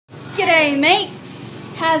G'day mates,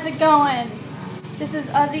 how's it going? This is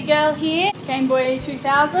Aussie Girl here, Game Boy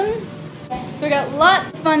 2000. So we got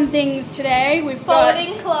lots of fun things today. We've got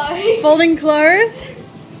clothes. Folding clothes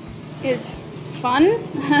is fun.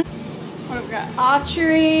 We've got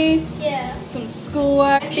archery, Yeah. some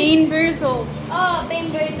schoolwork, Bean Boozled. Oh, Bean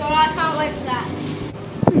Boozled, I can't wait for that.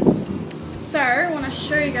 So I want to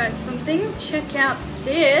show you guys something. Check out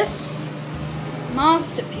this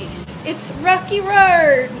masterpiece. It's Rocky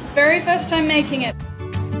Road. Very first time making it.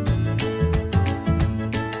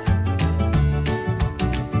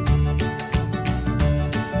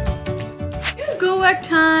 Schoolwork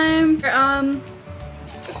time.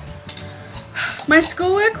 My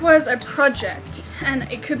schoolwork was a project,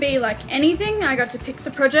 and it could be like anything. I got to pick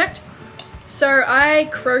the project. So I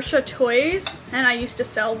crochet toys, and I used to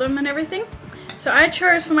sell them and everything. So I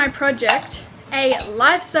chose for my project a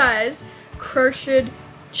life-size crocheted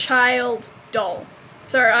child doll.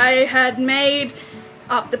 So I had made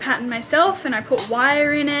up the pattern myself, and I put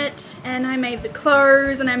wire in it, and I made the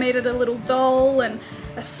clothes, and I made it a little doll and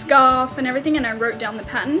a scarf and everything, and I wrote down the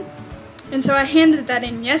pattern. And so I handed that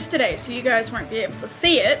in yesterday, so you guys won't be able to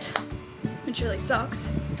see it, which really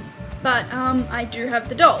sucks. But I do have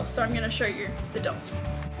the doll, so I'm going to show you the doll.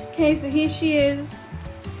 Okay, so here she is.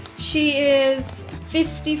 She is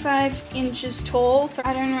 55 inches tall, so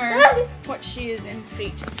I don't know what she is in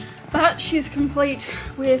feet. But she's complete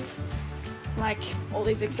with like all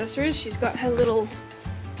these accessories. She's got her little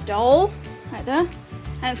doll right there,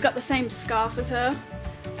 and it's got the same scarf as her,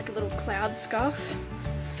 like a little cloud scarf.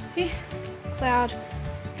 See? Cloud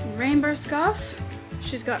and rainbow scarf.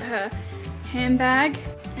 She's got her handbag,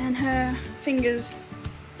 and her fingers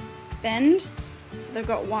bend, so they've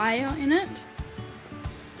got wire in it.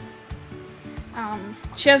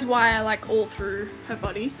 She has wire like all through her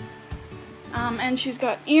body. And she's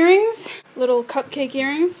got earrings, little cupcake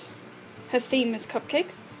earrings. Her theme is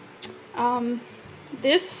cupcakes.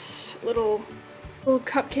 This little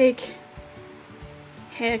cupcake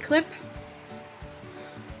hair clip.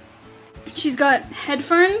 She's got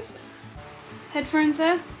headphones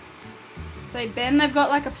there. They bend. They've got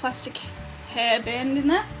like a plastic hair band in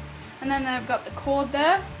there, and then they've got the cord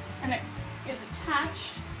there, and it is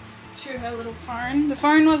attached to her little phone. The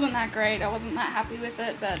phone wasn't that great. I wasn't that happy with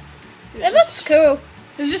it, but It looks cool.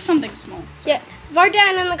 It was just something small. So. Yeah, vote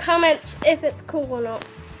down in the comments if it's cool or not.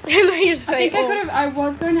 I think I could have. I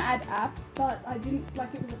was going to add apps, but I didn't.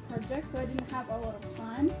 Like, it was a project, so I didn't have a lot of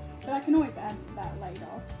time. But I can always add that later.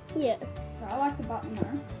 Yeah. So I like the button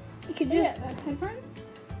though. You could just the headphones.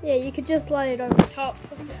 Yeah, you could just lay it over the top.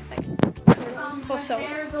 Her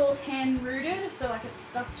hair is all hand rooted, so like it's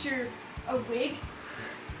stuck to a wig.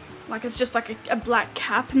 Like it's just like a black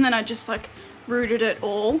cap, and then I just like rooted it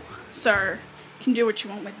all. So you can do what you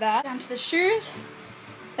want with that. Down to the shoes.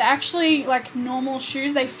 They're actually like normal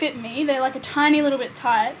shoes. They fit me. They're like a tiny little bit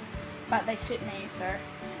tight, but they fit me. So,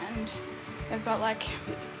 and they've got like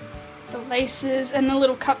the laces and the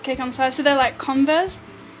little cupcake on the side. So they're like Converse,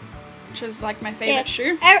 which is like my favorite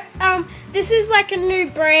shoe. This is like a new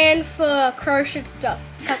brand for crochet stuff.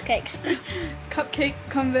 Cupcakes. Cupcake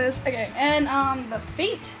Converse. Okay, and the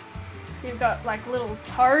feet. So you've got like little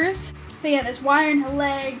toes. But yeah, there's wire in her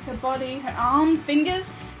legs, her body, her arms,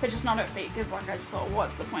 fingers, but just not her feet, because like I just thought,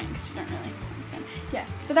 what's the point? Because you don't really. Yeah.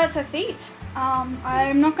 So that's her feet.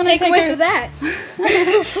 I'm not gonna take away her for that.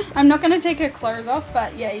 I'm not gonna take her clothes off,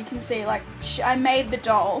 but yeah, you can see like I made the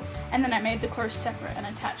doll, and then I made the clothes separate and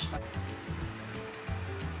attached them.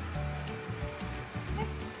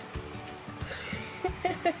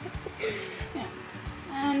 Yeah.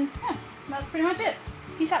 And yeah, that's pretty much it.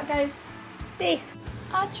 Peace out, guys. Peace.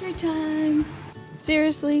 Archery time.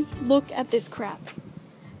 Seriously, look at this crap.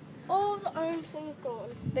 All the orange things gone.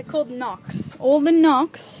 They're called knocks. All the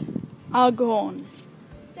knocks are gone.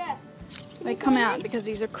 Steph. They come out because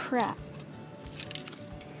these are crap.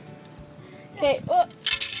 Okay.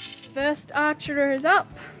 First archer is up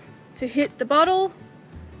to hit the bottle.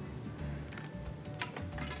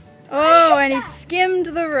 Oh, and he skimmed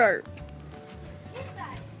the rope.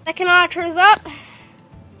 Second archer is up.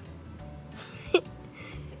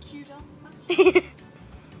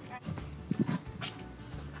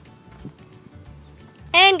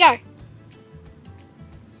 And go.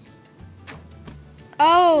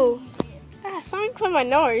 Oh. Something's on my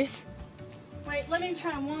nose. Wait, let me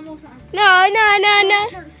try one more time. No.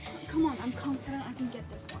 Come on, I'm confident I can get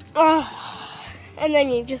this one. Oh. And then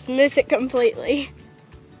you just miss it completely.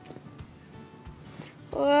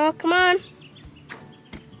 Oh, come on.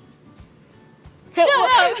 Shut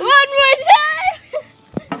up! One more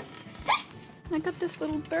time! I got this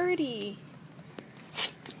little birdie.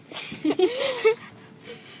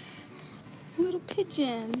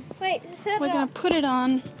 pigeon. Wait, set We're it gonna up. put it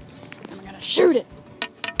on and we're gonna shoot it.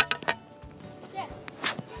 Yeah.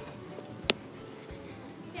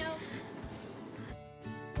 Yeah.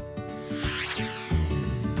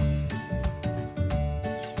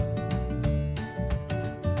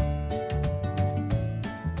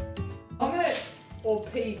 Vomit or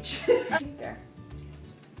peach? Go.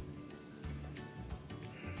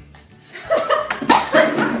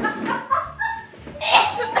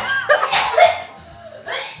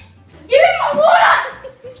 Give me my water!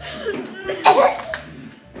 Is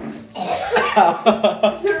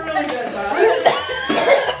it really that bad?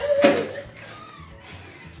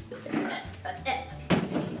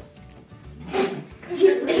 Is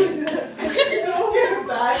it really that bad? It's all getting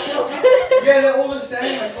bad. Yeah, they're all the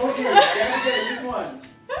same. Like, okay, get this one.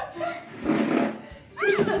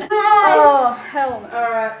 Oh, hell no.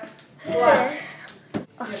 Alright. Black.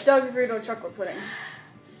 Dog food or chocolate pudding?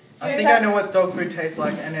 I think I know what dog food tastes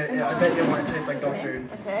like, and I bet it won't taste like dog food.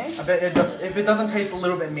 Okay. I bet if it doesn't taste a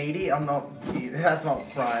little bit meaty, that's not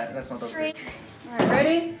right. That's not dog food. 3, Alright,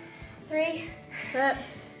 ready, 3. set,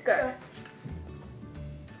 go.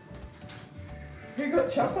 Who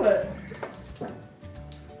got chocolate? Oh.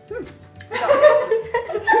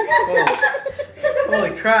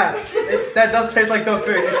 Holy crap! That does taste like dog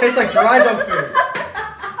food. It tastes like dry dog food.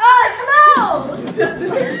 Oh, it smells!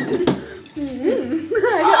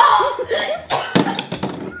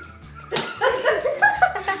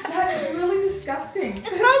 That's really disgusting. It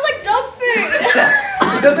smells like dog food.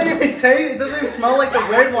 It doesn't even taste. It doesn't even smell like the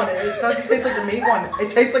red one. It doesn't taste like the meat one.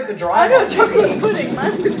 It tastes like the dry one. Chocolate pudding,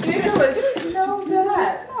 man. Nicholas, smell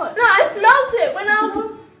that. No, I smelled it when I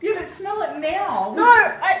was. Yeah, but smell it now. No,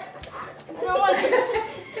 I don't want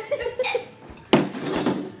it.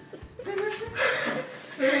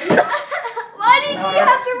 Why did you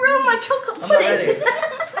have to ruin my chocolate I'm not pudding?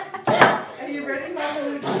 ready. Are you ready, my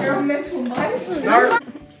little experimental mice? No.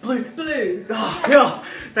 Blue. Blue. Oh, yeah.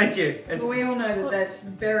 Thank you. But we all know that that's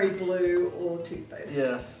berry blue or toothpaste.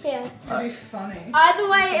 Yes. Yeah. That'd be funny. Either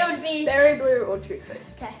way, it would be. Berry blue or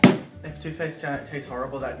toothpaste? Okay. If toothpaste tastes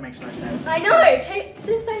horrible, that makes no sense. I know.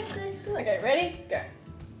 Toothpaste tastes good. Okay, ready, go.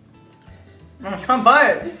 I can't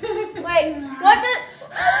buy it. Wait, what the?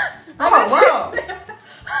 Oh wow.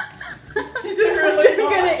 Is it really You're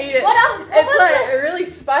gonna eat it. What else? What It's was like really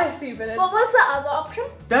spicy, but it's. What was the other option?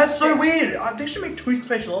 That's so weird. They should make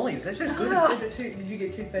toothpaste lollies. That tastes good. Is it did you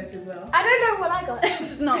get toothpaste as well? I don't know what I got. It's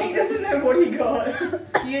just not. He doesn't know what he got.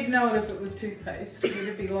 You'd know it if it was toothpaste, because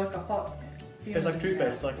it'd be like a hot. It tastes like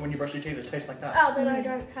toothpaste. Like when you brush your teeth, it tastes like that. Oh, then I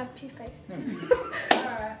don't have toothpaste.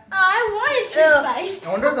 Alright. I wanted toothpaste.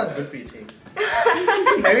 I wonder if that's good for your teeth.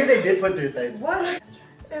 Maybe they did put toothpaste. What?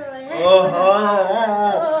 Oh,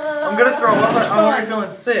 I'm gonna throw up. I'm already feeling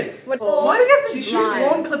sick. What? Why do you have to choose Lie.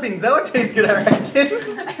 lawn clippings? That would taste good, I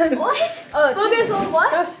reckon. What? Oh, Boogers Jesus, or what?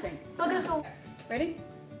 disgusting. Boogers or Ready?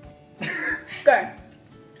 Go.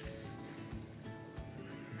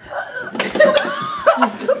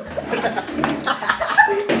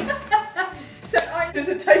 So, does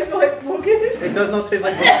it taste like boogers? It does not taste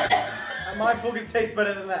like boogers. My boogers taste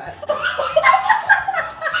better than that.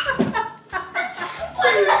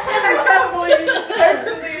 I can't believe you just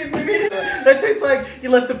openly admitted it. That tastes like you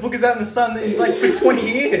left the boogers out in the sun like for 20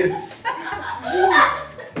 years.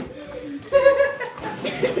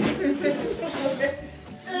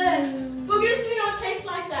 boogers do not taste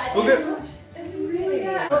like that. Booger. It's really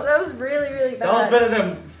bad. Well, that was really, really bad. That was better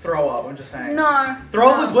than throw up, I'm just saying. No. Throw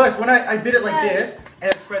up was worse. When I bit it like this,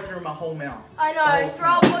 and it spread through my whole mouth. I The know. whole Throw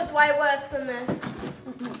up was way worse than this.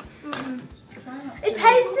 It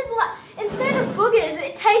tasted like, instead of boogers,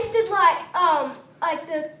 it tasted like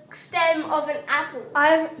the stem of an apple.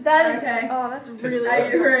 That is. Okay. Oh, that's really. Are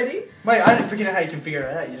you ready? Wait, I didn't forget how you can figure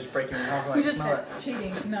it out. You just break it in half and You like, just smell That's it.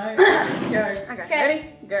 cheating. No. Go. Okay. Okay. Ready?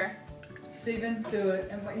 Go. Stephen, do it.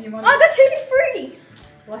 And what you want? I got tutti frutti.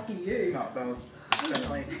 Lucky you. No, that was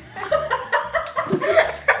definitely.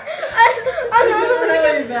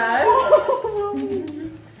 Really bad.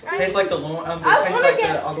 Tastes like the lawn. It I tastes wanna like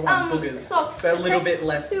get, the other one, boogers. socks But a to little take bit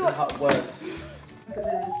less to- worse. Look at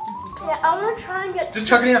this. Yeah, I want to try and get. Just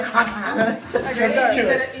chuck it in. That's Okay, so go. You stupid.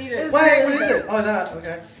 better eat It it. was Wait, really what is bad. it? Oh, that.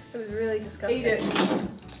 Okay. It was really disgusting. Eat it.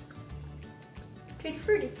 Tutti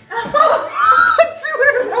frutti.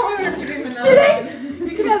 Give him another one.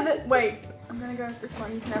 You can have the. Wait. I'm gonna go with this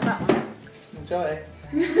one. You can have that one. Enjoy.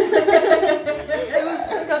 It was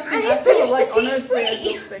disgusting. I I feel finished like the tea honestly, I free.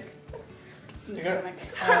 feel sick. In the You got- stomach.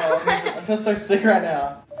 Oh, I feel so sick right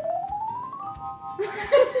now.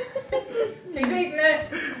 Keep eating it.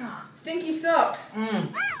 Stinky socks. Mm.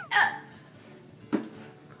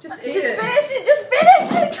 Just eat Just it. finish it. Just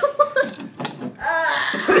finish it. Come on.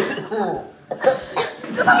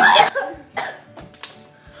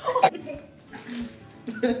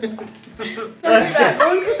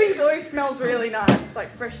 really nice, like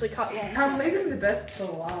freshly cut long. I'm leaving the best for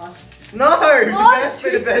last. No, the best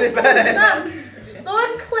for the very best.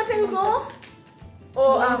 Lawn clippings or?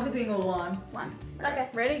 Or Lime clipping or lime? lime. Okay.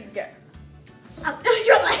 Ready? Go.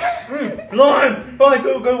 Lime. Probably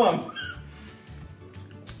good one.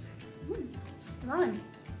 Lime.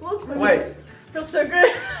 Wait, Feels so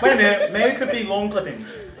good. wait a minute. Maybe it could be lawn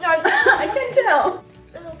clippings. No, I can tell.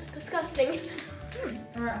 oh, it's disgusting.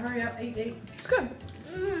 Alright, hurry up, eat. It's good.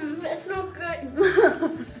 It's not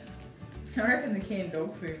good. I reckon the canned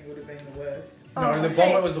dog food would have been the worst. No, the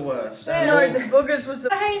vomit was the worst. No, the boogers was the.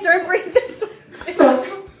 Hey, Don't bring this one.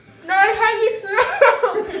 No, how you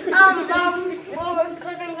smell? Mum's lawn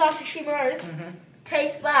clippings after she mows.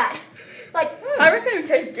 Taste that. Like, I reckon it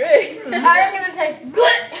tastes good. I reckon it tastes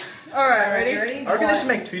good. Alright, Ready? ready? I reckon they should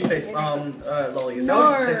make toothpaste lollies. That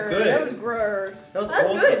No, would taste good. that was gross. That was That's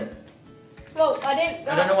awesome. good. Well, I didn't.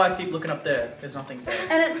 I don't know why I keep looking up there. There's nothing there.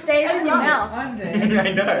 And it stays in your mouth. I'm there.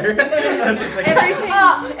 I know. I was just like, Everything.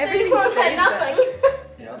 Oh, so everything you can't stays say nothing.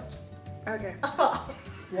 yeah. Okay.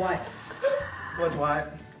 White. What's white?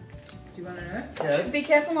 Do you want to know? Yes. Be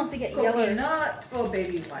careful not to get yellow. Coconut or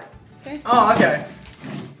baby wipes? Oh, okay.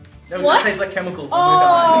 That would What? just taste like chemicals. And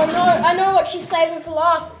Oh no, I know what she's saving for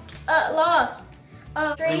last. Last. we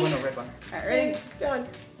 3, want a red one. Alright, ready? 2, 1.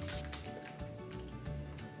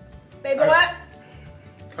 Baby Okay. what?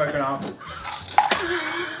 Coconut.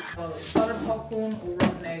 Oh, butter popcorn or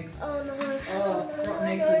rotten eggs? Oh no. Oh, rotten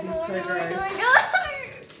eggs would be so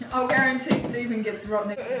gross. I'll guarantee Stephen gets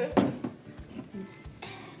rotten eggs. Oh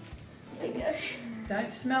my gosh.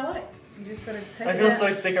 Don't smell it. You just gotta take I it feel out.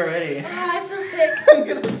 so sick already. Oh, I feel sick. I'm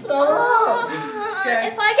gonna throw up. Okay.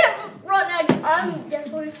 If I get rotten egg, I'm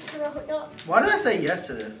definitely throwing up. Why did I say yes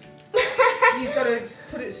to this? You've got to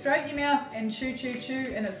put it straight in your mouth and chew,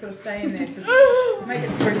 and it's got to stay in there for make it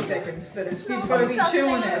 3 seconds. But you've got to be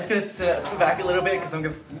chewing I'm just it. gonna sit back a little bit because I'm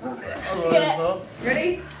gonna. Yeah.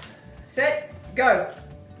 Ready, set, go.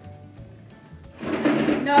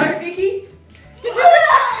 No, Nikki.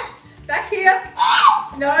 Back here.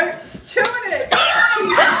 No, it's chewing it.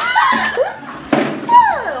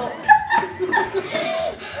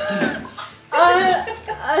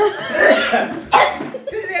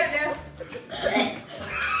 Spit it out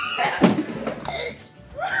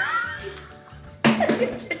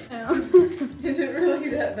now. Is it really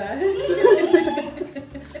that bad?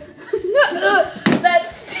 That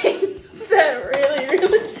stings. That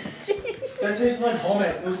really stings. That tastes like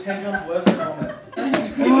vomit. It was 10 times worse than vomit.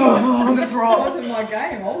 I'm gonna throw It up. wasn't my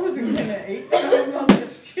game. I wasn't gonna eat. I'm not that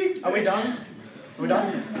stupid. Are we done? Are we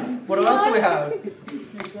done? What else do we have?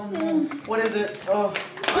 There's one more. What is it? Oh,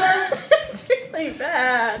 It's really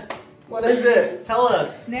bad. what is it? Tell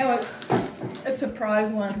us. Now it's a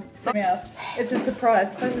surprise one. Mouth. It's a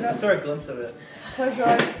surprise. Close it I up. saw a glimpse of it. Close your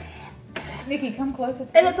eyes. Nikki, come closer.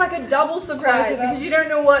 And it's like a double surprise Close it up. because you don't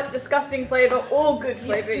know what disgususting flavour or good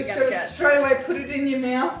flavour you're Just gonna gotta get. straight away put it in your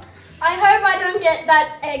mouth. I hope I don't get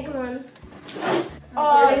that egg one.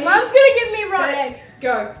 Oh, Ready? Mum's gonna give me rotten Set, egg.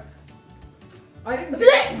 Go. I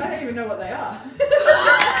don't even know what they are.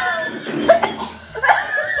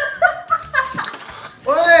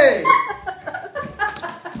 Oi!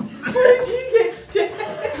 How did you get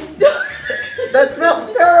stabbed? That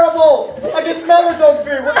smells terrible! I can smell the dog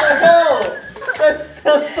food. What the hell? That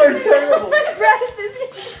smells so terrible.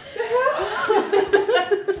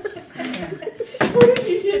 What did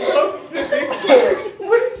you get, dog food?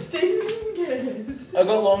 What did Stephen get? I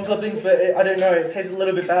got long clippings, but I don't know. It tastes a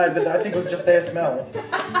little bit bad, but I think it was just their smell.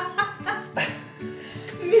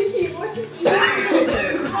 Nikki, what did you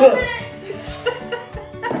get?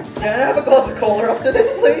 Can I have a glass of cola after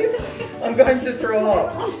this, please? I'm going to throw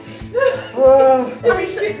up. Oh. Let me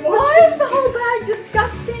sit Why is the whole bag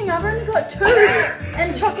disgusting? I've only got 2.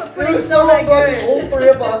 And chocolate pudding's so not that good. good. All 3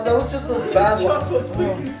 of us. That was just a bad one. chocolate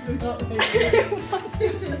pudding is not good. What's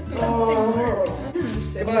this disgusting? Oh.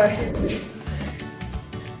 Goodbye.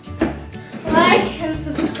 Like and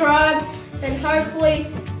subscribe, and hopefully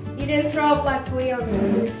you didn't throw up like we are this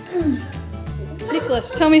week.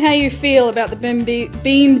 Nicholas, tell me how you feel about the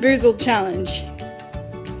Bean Boozled challenge.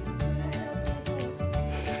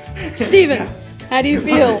 Stephen, how do you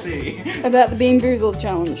feel about the Bean Boozled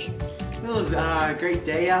challenge? It was a great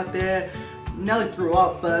day out there. Nearly threw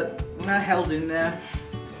up, but I held in there.